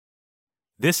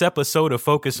This episode of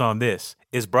Focus on This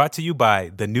is brought to you by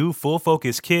the new Full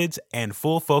Focus Kids and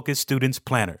Full Focus Students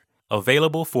Planner,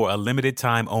 available for a limited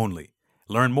time only.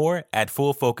 Learn more at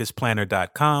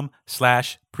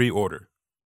fullfocusplanner.com/pre-order.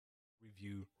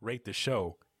 Review, rate the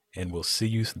show, and we'll see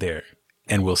you there.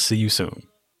 And we'll see you soon.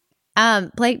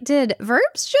 Blake, did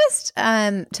Verbs just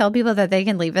tell people that they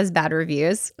can leave us bad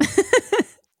reviews?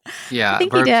 Yeah, I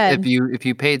think Verbs, he did. if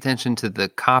you pay attention to the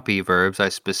copy, Verbs, I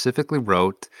specifically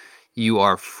wrote, you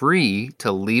are free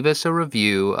to leave us a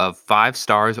review of 5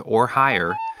 stars or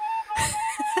higher.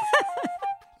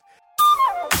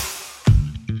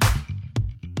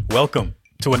 Welcome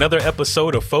to another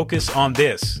episode of Focus on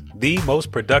This, the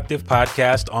most productive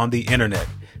podcast on the internet,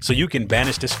 so you can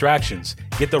banish distractions,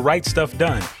 get the right stuff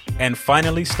done, and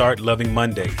finally start loving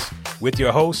Mondays with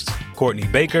your hosts, Courtney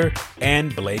Baker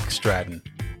and Blake Stratton.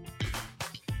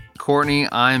 Courtney,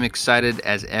 I'm excited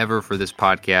as ever for this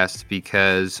podcast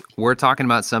because we're talking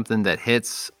about something that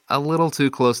hits a little too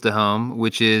close to home,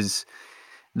 which is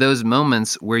those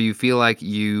moments where you feel like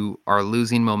you are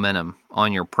losing momentum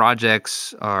on your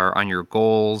projects or on your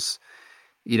goals.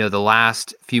 You know, the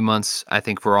last few months, I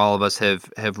think for all of us have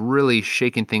really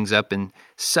shaken things up in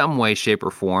some way, shape,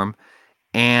 or form.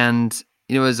 And,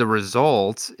 you know, as a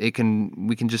result, we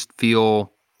can just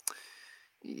feel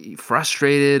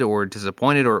frustrated or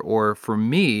disappointed, or for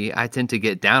me, I tend to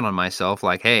get down on myself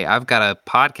like, hey, I've got a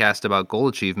podcast about goal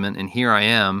achievement and here I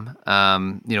am,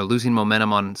 losing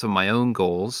momentum on some of my own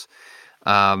goals.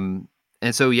 And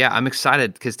so, yeah, I'm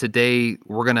excited because today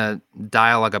we're going to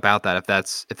dialogue about that if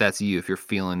that's you, if you're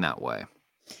feeling that way.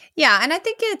 Yeah, and I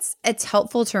think it's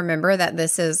helpful to remember that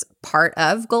this is part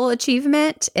of goal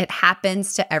achievement. It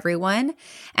happens to everyone.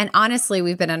 And honestly,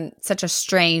 we've been in such a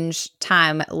strange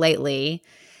time lately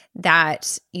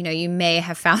that, you know, you may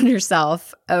have found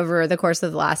yourself over the course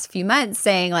of the last few months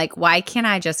saying like, why can't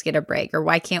I just get a break? Or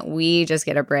why can't we just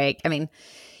get a break? I mean,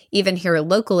 even here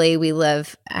locally, we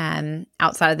live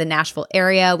outside of the Nashville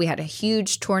area. We had a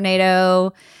huge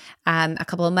tornado a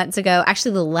couple of months ago.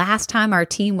 Actually, the last time our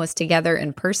team was together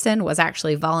in person was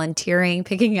actually volunteering,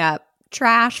 picking up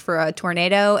trash for a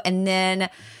tornado. And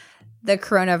the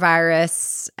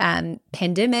coronavirus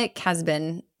pandemic has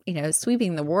been, you know,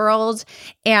 sweeping the world.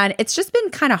 And it's just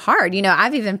been kind of hard. You know,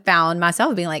 I've even found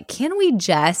myself being like, can we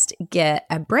just get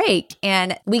a break?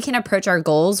 And we can approach our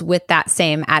goals with that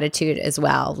same attitude as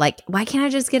well. Like, why can't I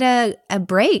just get a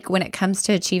break when it comes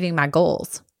to achieving my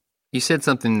goals? You said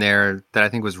something there that I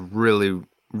think was really,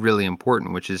 really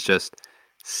important, which is just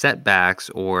setbacks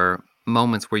or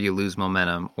moments where you lose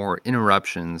momentum or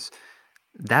interruptions.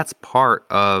 That's part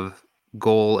of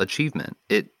goal achievement.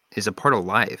 It is a part of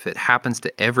life. It happens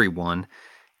to everyone.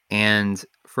 And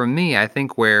for me, I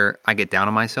think where I get down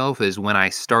on myself is when I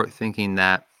start thinking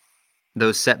that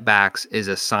those setbacks is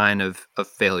a sign of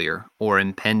failure or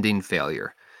impending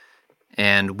failure.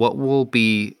 And what we'll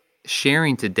be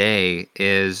sharing today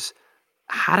is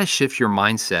how to shift your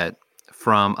mindset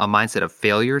from a mindset of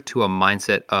failure to a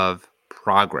mindset of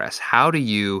progress. How do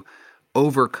you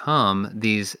overcome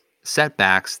these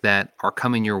setbacks that are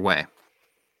coming your way?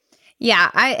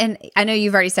 Yeah, I know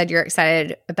you've already said you're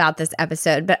excited about this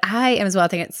episode, but I am as well. I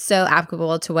think it's so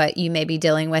applicable to what you may be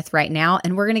dealing with right now.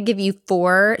 And we're going to give you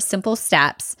 4 simple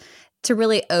steps to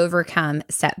really overcome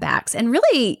setbacks and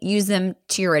really use them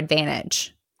to your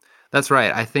advantage. That's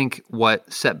right. I think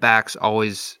what setbacks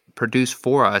always produce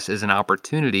for us is an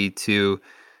opportunity to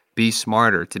be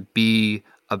smarter, to be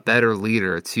a better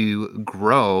leader, to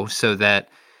grow so that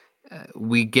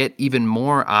we get even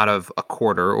more out of a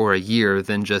quarter or a year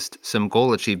than just some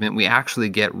goal achievement. We actually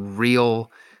get real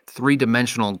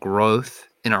 3-dimensional growth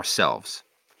in ourselves.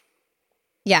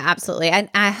 Yeah, absolutely. And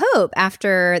I hope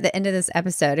after the end of this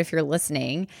episode, if you're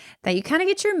listening, that you kind of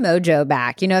get your mojo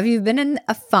back. You know, if you've been in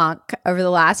a funk over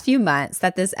the last few months,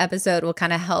 that this episode will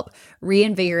kind of help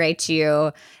reinvigorate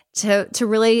you to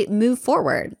really move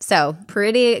forward. So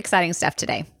pretty exciting stuff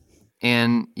today.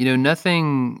 And, you know,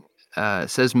 nothing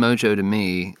says mojo to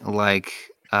me like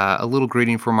a little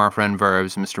greeting from our friend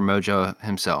Verbs, Mr. Mojo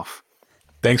himself.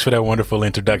 Thanks for that wonderful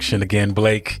introduction again,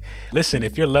 Blake. Listen,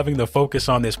 if you're loving the Focus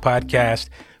on This podcast,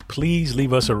 please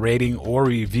leave us a rating or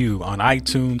review on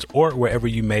iTunes or wherever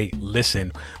you may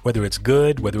listen. Whether it's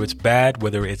good, whether it's bad,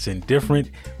 whether it's indifferent,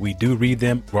 we do read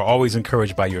them. We're always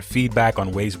encouraged by your feedback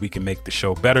on ways we can make the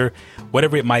show better.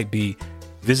 Whatever it might be,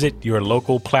 visit your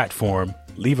local platform,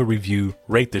 leave a review,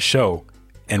 rate the show,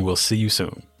 and we'll see you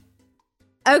soon.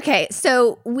 Okay,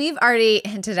 so we've already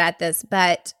hinted at this,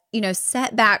 but you know,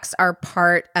 setbacks are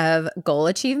part of goal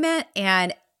achievement,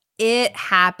 and it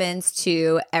happens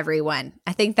to everyone.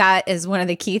 I think that is one of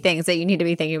the key things that you need to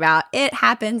be thinking about. It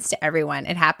happens to everyone.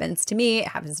 It happens to me. It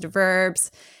happens to Verbs.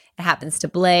 It happens to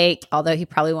Blake, although he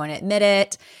probably won't admit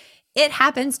it. It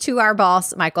happens to our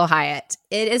boss, Michael Hyatt.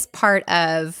 It is part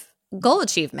of goal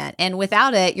achievement. And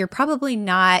without it, you're probably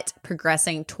not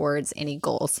progressing towards any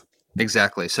goals.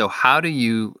 Exactly. So how do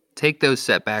you take those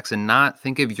setbacks and not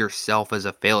think of yourself as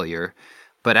a failure,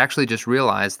 but actually just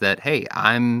realize that, hey,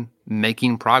 I'm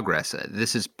making progress.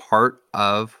 This is part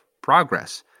of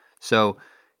progress. So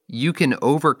you can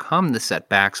overcome the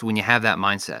setbacks when you have that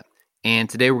mindset. And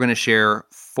today we're going to share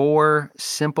 4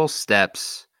 simple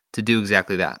steps to do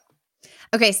exactly that.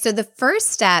 Okay, so the first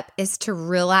step is to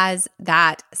realize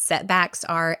that setbacks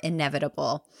are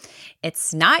inevitable.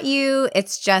 It's not you,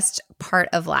 it's just part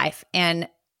of life. And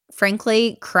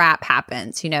frankly, crap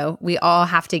happens. We all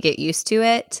have to get used to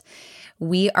it.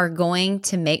 We are going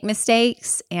to make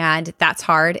mistakes, and that's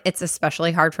hard. It's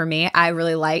especially hard for me. I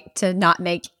really like to not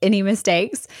make any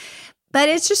mistakes, but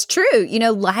it's just true.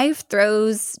 Life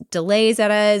throws delays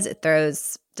at us. It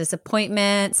throws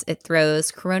disappointments. It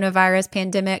throws coronavirus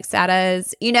pandemics at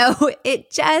us.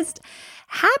 It just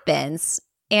happens.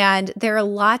 And there are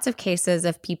lots of cases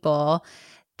of people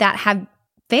that have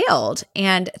failed.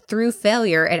 And through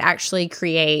failure, it actually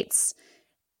creates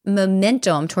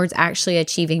momentum towards actually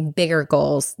achieving bigger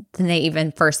goals than they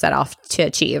even first set off to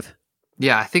achieve.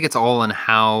 Yeah, I think it's all in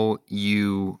how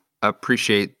you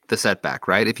appreciate the setback,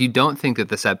 right? If you don't think that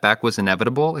the setback was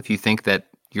inevitable, if you think that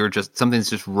something's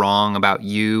just wrong about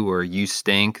you or you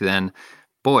stink, then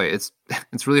boy, it's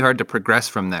really hard to progress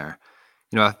from there.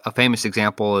 A famous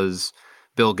example is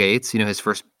Bill Gates. His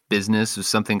first business was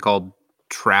something called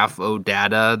Trafo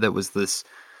Data, that was this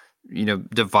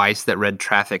device that read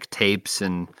traffic tapes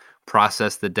and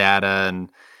processed the data,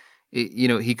 and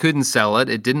he couldn't sell it.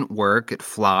 It didn't work. It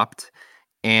flopped.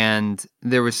 And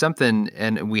there was something,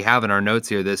 and we have in our notes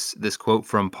here, this quote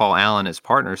from Paul Allen, his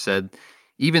partner, said,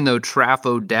 even though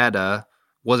Trafo Data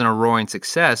wasn't a roaring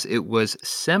success, it was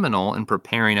seminal in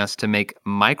preparing us to make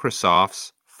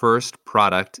Microsoft's first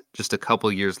product just a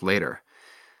couple years later.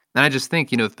 And I just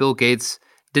think, if Bill Gates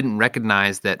didn't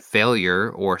recognize that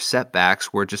failure or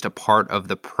setbacks were just a part of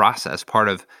the process, part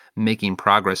of making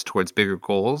progress towards bigger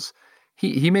goals,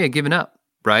 he may have given up,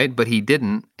 right? But he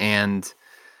didn't, and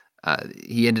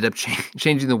he ended up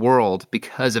changing the world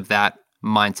because of that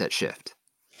mindset shift.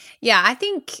 Yeah, I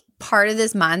think part of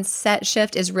this mindset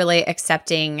shift is really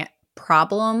accepting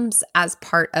problems as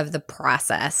part of the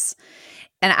process.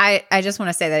 And I just want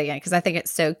to say that again, because I think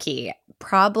it's so key.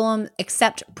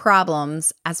 Accept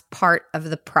problems as part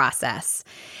of the process.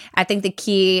 I think the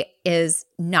key is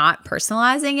not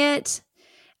personalizing it,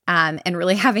 and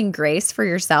really having grace for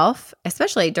yourself,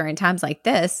 especially during times like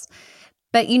this.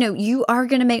 But, you are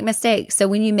going to make mistakes. So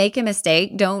when you make a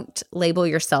mistake, don't label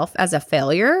yourself as a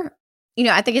failure.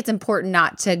 I think it's important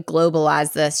not to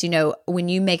globalize this. When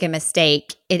you make a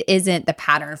mistake, it isn't the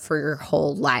pattern for your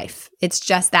whole life. It's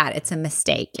just that it's a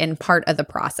mistake and part of the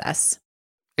process.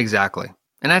 Exactly.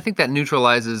 And I think that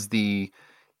neutralizes the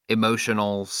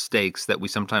emotional stakes that we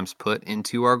sometimes put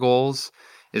into our goals,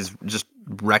 is just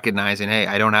recognizing, hey,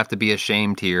 I don't have to be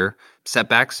ashamed here.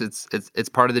 Setbacks, it's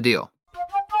part of the deal.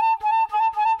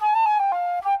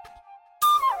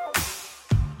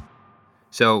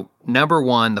 So number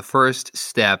 1, the first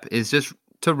step is just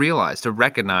to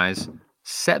recognize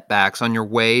setbacks on your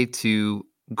way to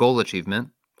goal achievement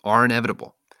are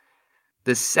inevitable.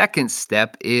 The second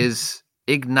step is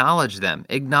acknowledge them.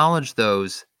 Acknowledge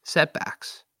those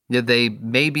setbacks. They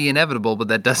may be inevitable, but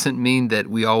that doesn't mean that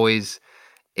we always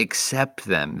accept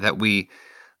them, that we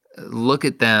look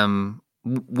at them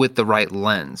with the right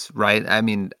lens, right? I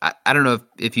mean, I don't know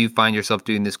if you find yourself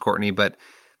doing this, Courtney, but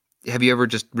have you ever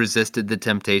just resisted the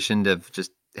temptation to just,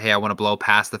 hey, I want to blow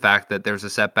past the fact that there's a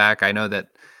setback? I know that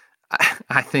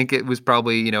I think it was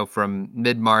probably, from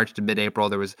mid-March to mid-April,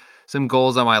 there was some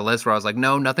goals on my list where I was like,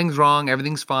 no, nothing's wrong.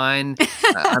 Everything's fine.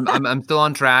 I'm still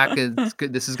on track. It's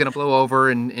good. This is going to blow over,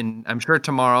 and I'm sure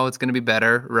tomorrow it's going to be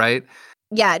better, right?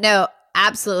 Yeah, no,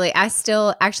 absolutely. I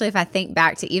still, actually, if I think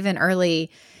back to even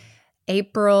early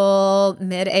April,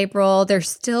 mid-April, there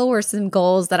still were some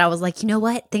goals that I was like, you know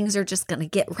what? Things are just going to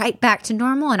get right back to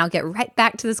normal and I'll get right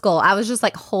back to this goal. I was just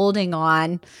like holding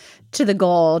on to the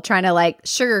goal, trying to like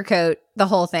sugarcoat the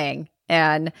whole thing.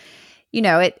 And,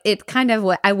 it kind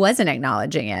of, I wasn't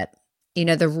acknowledging it,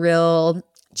 the real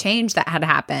change that had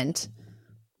happened.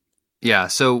 Yeah.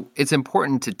 So it's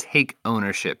important to take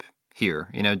ownership here.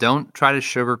 Don't try to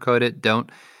sugarcoat it. Don't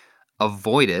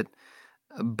avoid it,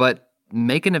 but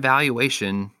make an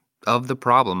evaluation of the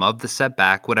problem, of the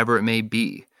setback, whatever it may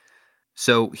be.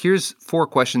 So here's 4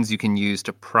 questions you can use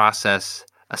to process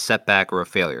a setback or a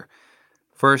failure.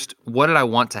 First, what did I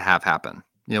want to have happen?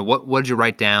 What did you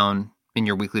write down in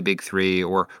your weekly big 3,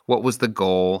 or what was the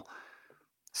goal?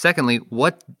 Secondly,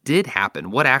 what did happen?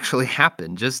 What actually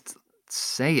happened? Just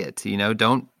say it.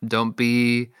 Don't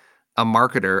be a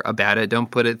marketer about it. Don't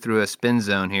put it through a spin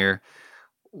zone here.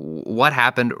 What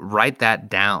happened? Write that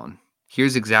down.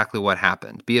 Here's exactly what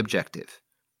happened. Be objective.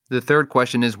 The third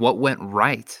question is, what went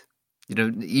right?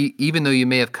 Even though you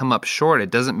may have come up short,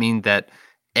 it doesn't mean that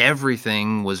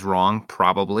everything was wrong,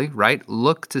 probably, right?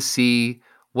 Look to see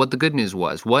what the good news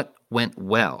was, what went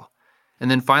well. And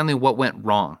then finally, what went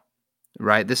wrong,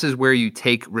 right? This is where you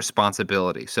take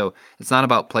responsibility. So it's not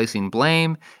about placing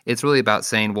blame. It's really about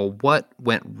saying, well, what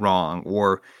went wrong?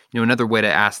 Or, another way to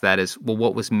ask that is, well,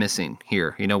 what was missing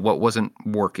here? What wasn't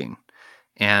working?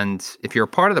 And if you're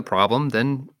a part of the problem,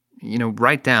 then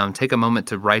take a moment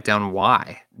to write down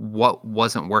why, what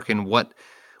wasn't working, what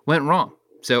went wrong.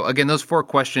 So again, those 4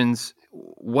 questions: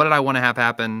 what did I want to have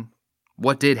happen?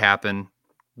 What did happen?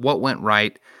 What went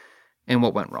right? And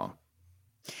what went wrong?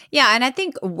 Yeah. And I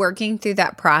think working through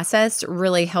that process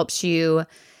really helps you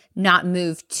not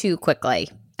move too quickly.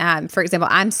 For example,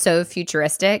 I'm so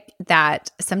futuristic that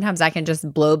sometimes I can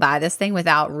just blow by this thing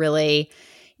without really,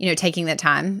 taking the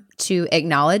time to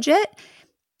acknowledge it.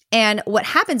 And what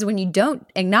happens when you don't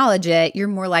acknowledge it, you're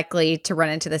more likely to run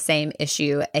into the same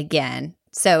issue again.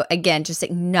 So again, just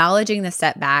acknowledging the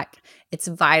setback, it's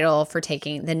vital for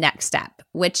taking the next step,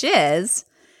 which is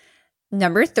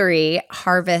number 3,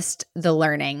 harvest the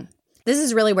learning. This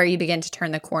is really where you begin to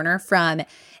turn the corner from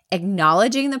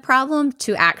acknowledging the problem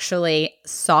to actually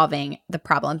solving the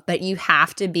problem. But you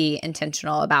have to be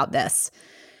intentional about this.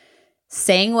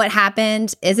 Saying what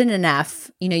happened isn't enough.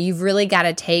 You've really got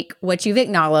to take what you've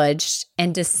acknowledged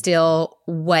and distill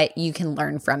what you can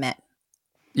learn from it.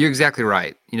 You're exactly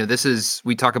right.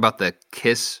 We talk about the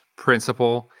KISS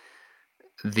principle,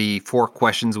 the 4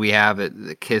 questions we have,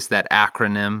 the KISS, that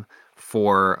acronym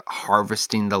for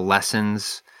harvesting the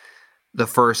lessons. The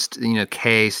first,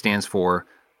 K stands for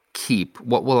keep.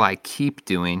 What will I keep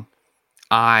doing?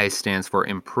 I stands for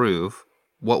improve.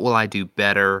 What will I do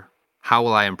better? How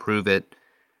will I improve it?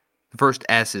 The first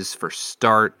S is for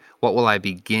start. What will I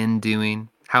begin doing?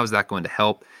 How is that going to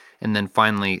help? And then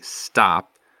finally,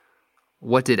 stop.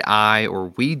 What did I or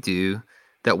we do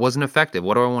that wasn't effective?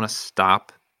 What do I want to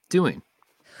stop doing?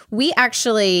 We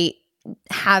actually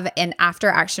have an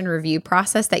after-action review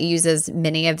process that uses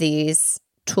many of these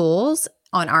tools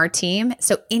on our team.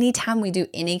 So anytime we do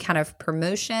any kind of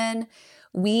promotion,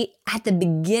 at the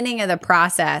beginning of the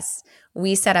process,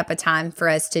 we set up a time for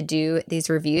us to do these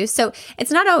reviews. So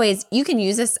it's not always, you can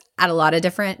use this at a lot of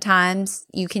different times.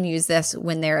 You can use this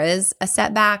when there is a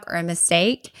setback or a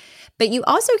mistake, but you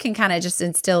also can kind of just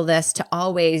instill this to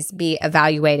always be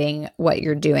evaluating what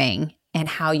you're doing and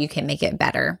how you can make it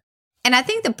better. And I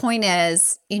think the point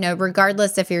is,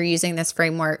 regardless if you're using this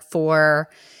framework for,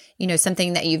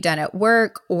 something that you've done at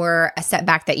work or a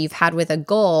setback that you've had with a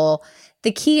goal,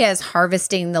 the key is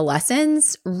harvesting the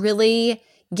lessons really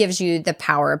gives you the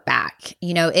power back.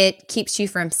 It keeps you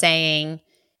from saying,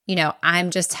 I'm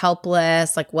just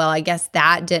helpless. Like, well, I guess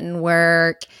that didn't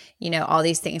work. All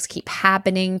these things keep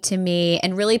happening to me,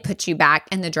 and really puts you back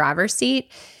in the driver's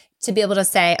seat to be able to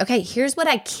say, okay, here's what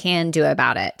I can do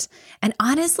about it. And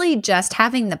honestly, just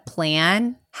having the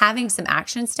plan, having some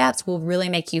action steps will really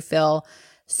make you feel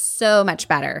so much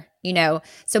better,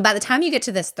 So by the time you get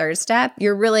to this third step,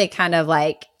 you're really kind of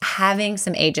like having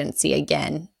some agency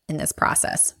again in this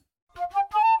process.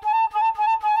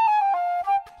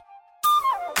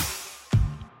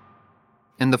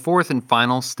 And the fourth and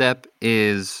final step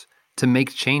is to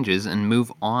make changes and move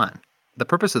on. The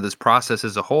purpose of this process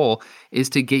as a whole is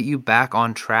to get you back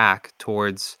on track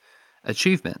towards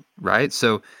achievement, right?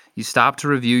 So you stop to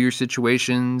review your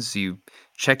situations, you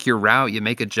check your route, you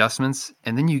make adjustments,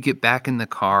 and then you get back in the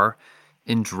car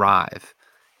and drive.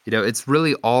 It's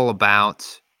really all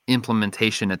about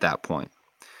implementation at that point.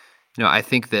 I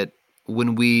think that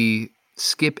when we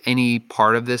skip any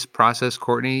part of this process,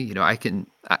 Courtney,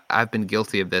 I've been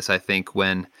guilty of this, I think,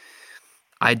 when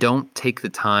I don't take the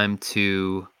time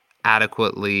to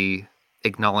adequately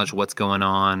acknowledge what's going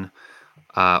on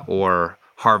or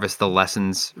harvest the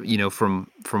lessons, from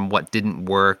what didn't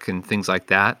work and things like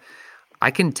that, I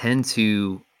can tend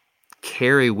to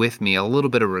carry with me a little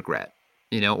bit of regret,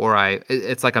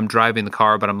 it's like I'm driving the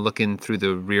car, but I'm looking through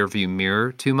the rear view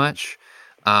mirror too much.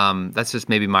 That's just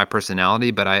maybe my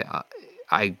personality, but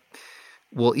I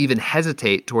will even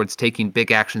hesitate towards taking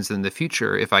big actions in the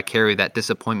future if I carry that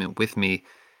disappointment with me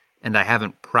and I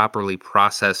haven't properly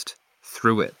processed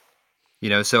through it.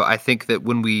 So I think that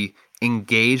when we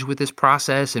engage with this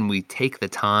process and we take the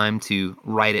time to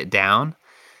write it down,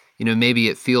 maybe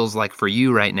it feels like for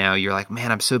you right now, you're like,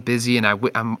 man, I'm so busy and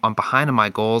I'm behind on my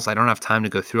goals. I don't have time to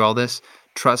go through all this.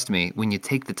 Trust me, when you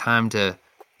take the time to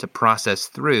process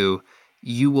through,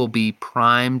 you will be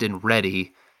primed and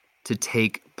ready to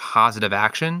take positive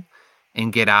action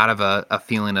and get out of a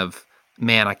feeling of,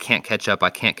 man, I can't catch up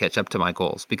to my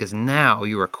goals, because now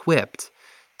you're equipped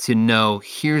to know,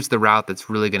 here's the route that's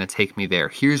really going to take me there.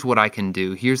 Here's what I can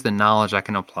do. Here's the knowledge I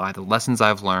can apply, the lessons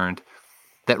I've learned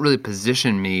that really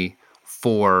position me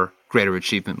for greater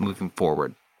achievement moving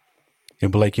forward.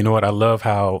 And Blake, you know what? I love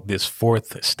how this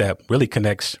fourth step really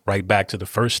connects right back to the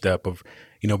first step of,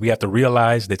 we have to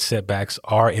realize that setbacks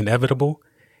are inevitable.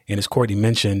 And as Courtney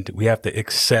mentioned, we have to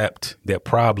accept that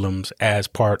problems as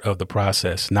part of the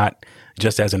process, not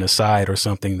just as an aside or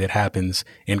something that happens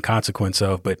in consequence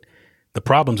of, but the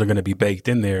problems are going to be baked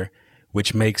in there,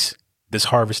 which makes this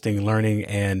harvesting, learning,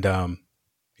 and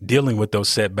dealing with those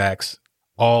setbacks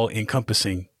all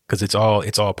encompassing, because it's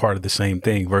all part of the same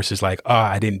thing, versus like,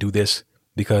 I didn't do this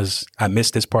because I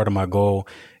missed this part of my goal.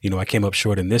 I came up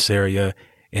short in this area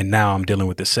and now I'm dealing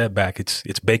with the setback.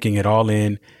 It's baking it all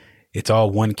in. It's all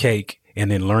one cake. And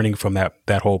then learning from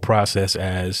that whole process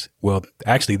as, well,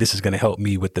 actually, this is going to help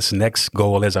me with this next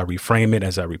goal as I reframe it,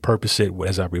 as I repurpose it,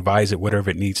 as I revise it, whatever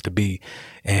it needs to be.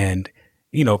 And,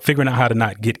 figuring out how to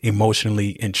not get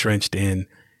emotionally entrenched in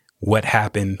what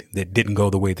happened that didn't go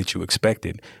the way that you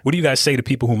expected. What do you guys say to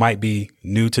people who might be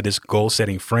new to this goal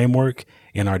setting framework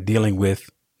and are dealing with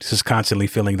just constantly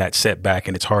feeling that setback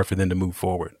and it's hard for them to move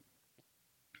forward?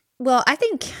 Well, I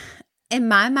think in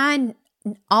my mind,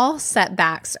 all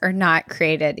setbacks are not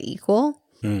created equal.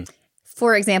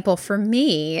 For example, for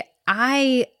me,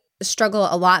 I struggle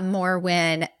a lot more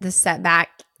when the setback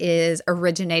is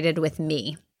originated with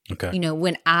me. Okay.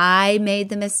 When I made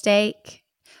the mistake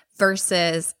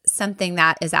versus something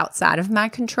that is outside of my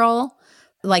control,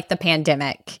 like the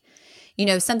pandemic.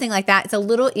 Something like that. It's a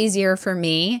little easier for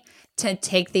me to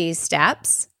take these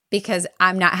steps because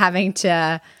I'm not having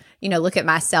to look at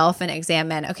myself and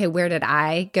examine, okay, where did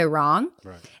I go wrong?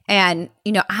 Right. And,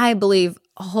 I believe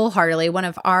wholeheartedly one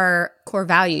of our core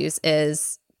values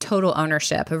is total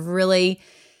ownership, of really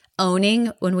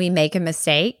owning when we make a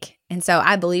mistake. And so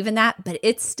I believe in that, but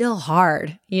it's still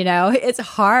hard. It's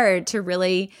hard to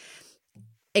really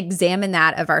examine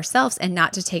that of ourselves and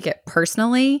not to take it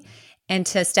personally, and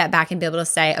to step back and be able to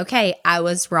say, okay, I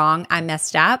was wrong. I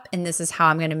messed up, and this is how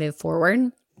I'm going to move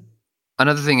forward.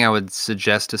 Another thing I would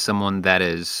suggest to someone that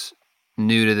is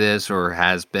new to this or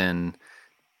has been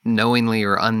knowingly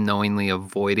or unknowingly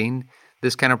avoiding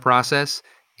this kind of process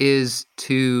is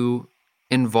to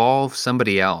involve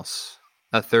somebody else,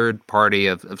 a third party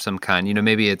of some kind.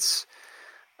 Maybe it's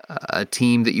a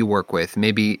team that you work with.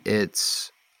 Maybe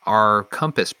it's our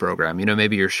Compass program.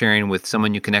 Maybe you're sharing with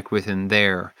someone you connect with in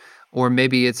there, or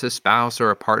maybe it's a spouse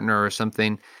or a partner or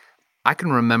something. I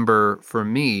can remember for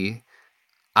me,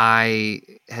 I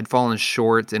had fallen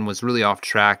short and was really off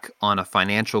track on a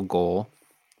financial goal,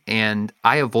 and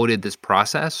I avoided this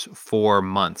process for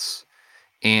months.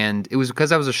 And it was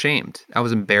because I was ashamed. I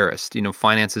was embarrassed.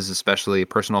 Finances, especially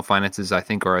personal finances, I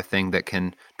think are a thing that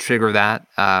can trigger that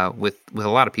with a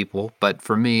lot of people. But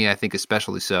for me, I think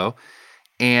especially so.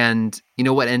 And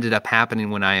what ended up happening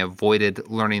when I avoided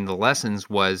learning the lessons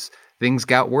was things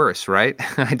got worse, right?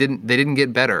 They didn't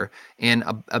get better. And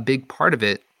a big part of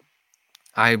it,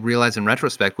 I realized in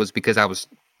retrospect, was because I was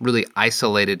really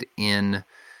isolated in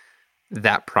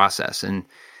that process. And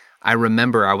I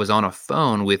remember I was on a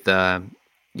phone with a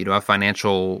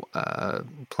financial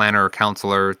planner,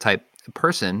 counselor type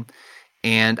person,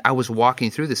 and I was walking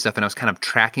through this stuff and I was kind of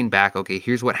tracking back, okay,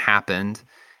 here's what happened.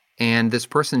 And this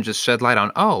person just shed light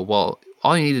on, oh, well,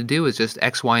 all you need to do is just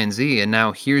X, Y, and Z. And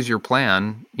now here's your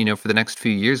plan, for the next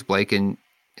few years, Blake, and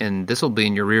this will be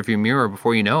in your rearview mirror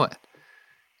before you know it.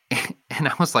 And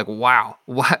I was like, wow,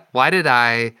 why did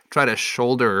I try to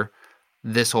shoulder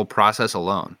this whole process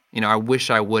alone? I wish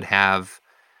I would have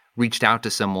reached out to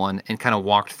someone and kind of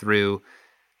walked through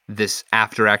this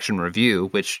after action review,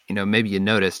 which, maybe you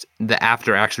noticed the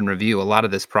after action review, a lot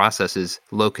of this process is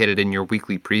located in your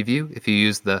weekly preview. If you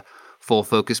use the full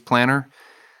focus planner,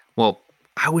 well,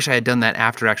 I wish I had done that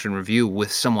after action review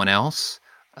with someone else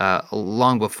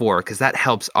long before, because that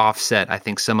helps offset, I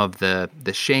think, some of the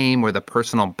shame or the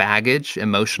personal baggage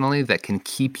emotionally that can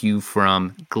keep you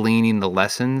from gleaning the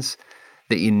lessons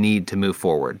that you need to move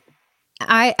forward.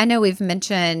 I know we've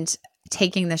mentioned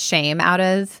taking the shame out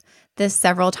of this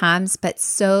several times, but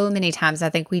so many times I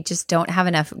think we just don't have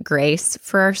enough grace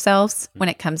for ourselves when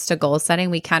it comes to goal setting.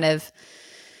 We kind of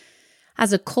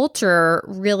as a culture,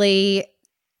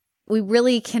 we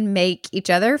really can make each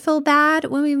other feel bad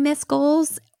when we miss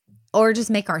goals, or just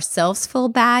make ourselves feel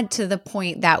bad to the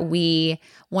point that we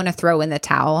want to throw in the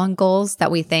towel on goals,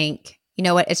 that we think, you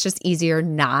know what, it's just easier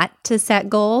not to set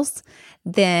goals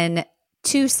than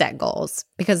to set goals,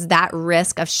 because that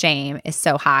risk of shame is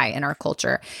so high in our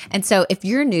culture. And so if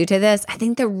you're new to this, I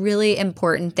think the really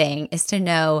important thing is to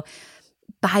know,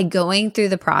 by going through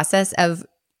the process of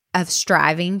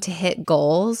striving to hit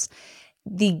goals,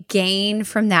 the gain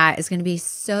from that is going to be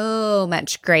so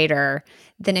much greater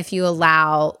than if you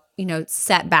allow,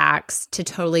 setbacks to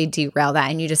totally derail that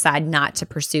and you decide not to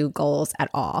pursue goals at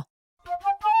all.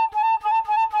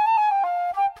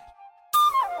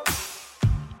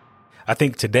 I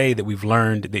think today that we've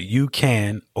learned that you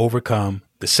can overcome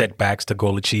the setbacks to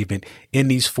goal achievement in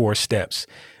these 4 steps.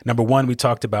 Number 1, we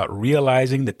talked about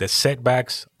realizing that the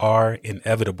setbacks are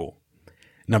inevitable.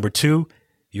 Number 2,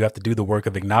 you have to do the work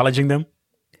of acknowledging them.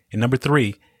 And number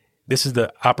 3, this is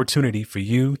the opportunity for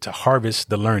you to harvest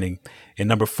the learning. And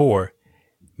number 4,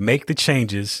 make the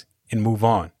changes and move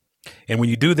on. And when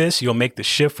you do this, you'll make the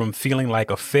shift from feeling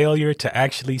like a failure to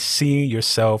actually seeing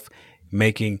yourself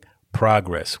making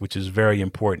progress, which is very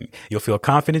important. You'll feel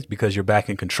confident because you're back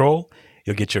in control.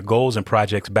 You'll get your goals and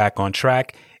projects back on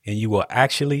track, and you will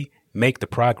actually make the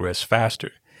progress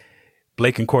faster.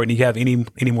 Blake and Courtney, you have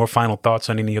any more final thoughts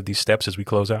on any of these steps as we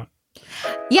close out?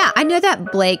 Yeah, I know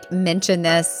that Blake mentioned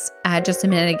this just a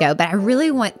minute ago, but I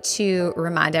really want to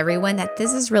remind everyone that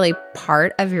this is really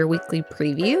part of your weekly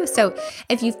preview. So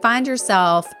if you find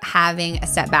yourself having a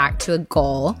setback to a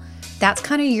goal, that's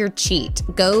kind of your cheat.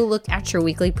 Go look at your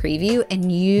weekly preview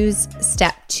and use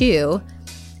step 2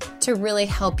 to really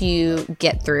help you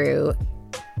get through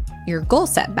your goal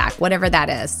setback, whatever that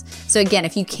is. So again,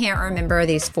 if you can't remember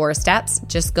these 4 steps,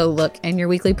 just go look in your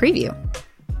weekly preview.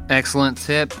 Excellent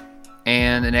tip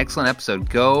and an excellent episode.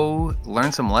 Go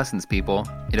learn some lessons, people.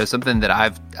 Something that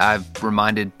I've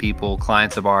reminded people,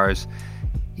 clients of ours,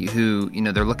 who,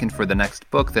 they're looking for the next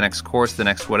book, the next course, the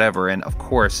next whatever. And of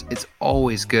course, it's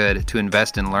always good to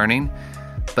invest in learning.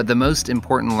 But the most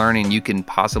important learning you can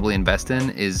possibly invest in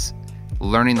is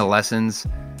learning the lessons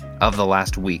of the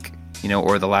last week,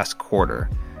 or the last quarter.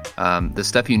 The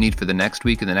stuff you need for the next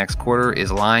week and the next quarter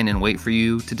is lying in wait for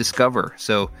you to discover.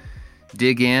 So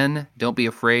dig in. Don't be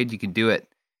afraid. You can do it.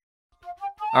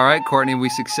 All right, Courtney, we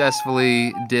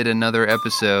successfully did another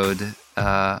episode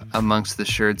amongst the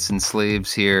shirts and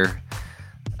sleeves here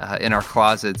in our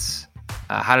closets.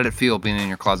 How did it feel being in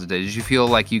your closet today? Did you feel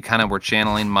like you kind of were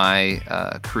channeling my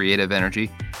creative energy?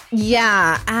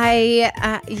 Yeah,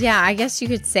 I guess you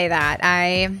could say that.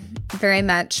 I very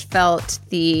much felt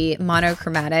the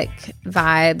monochromatic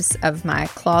vibes of my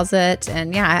closet.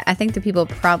 And yeah, I think the people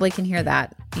probably can hear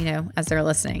that, as they're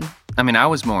listening. I mean, I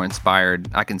was more inspired,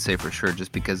 I can say for sure,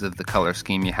 just because of the color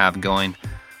scheme you have going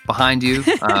behind you.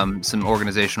 Some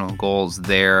organizational goals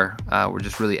there were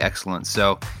just really excellent.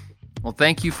 So, well,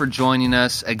 thank you for joining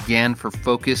us again for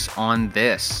Focus on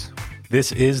This.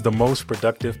 This is the most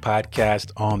productive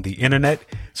podcast on the internet.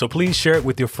 So please share it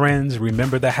with your friends.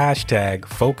 Remember the hashtag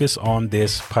Focus on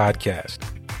This podcast.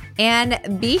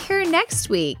 And be here next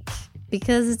week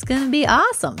because it's going to be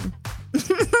awesome.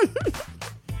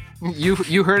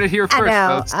 You heard it here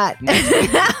first, folks. Next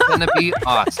week is going to be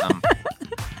awesome.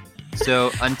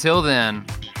 So until then,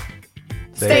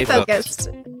 stay focused.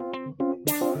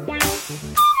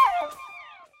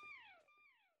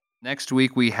 Next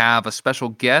week, we have a special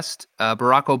guest.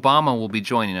 Barack Obama will be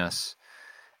joining us.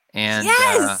 And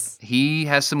he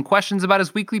has some questions about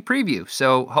his weekly preview.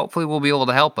 So hopefully we'll be able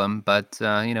to help him. But,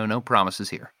 no promises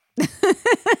here.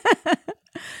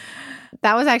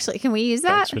 That was actually, can we use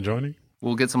that? Thanks for joining.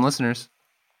 We'll get some listeners.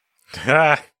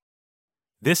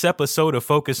 This episode of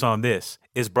Focus on This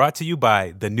is brought to you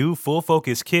by the new Full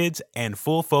Focus Kids and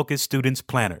Full Focus Students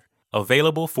Planner,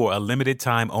 available for a limited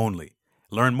time only.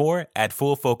 Learn more at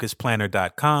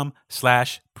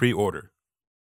fullfocusplanner.com/preorder.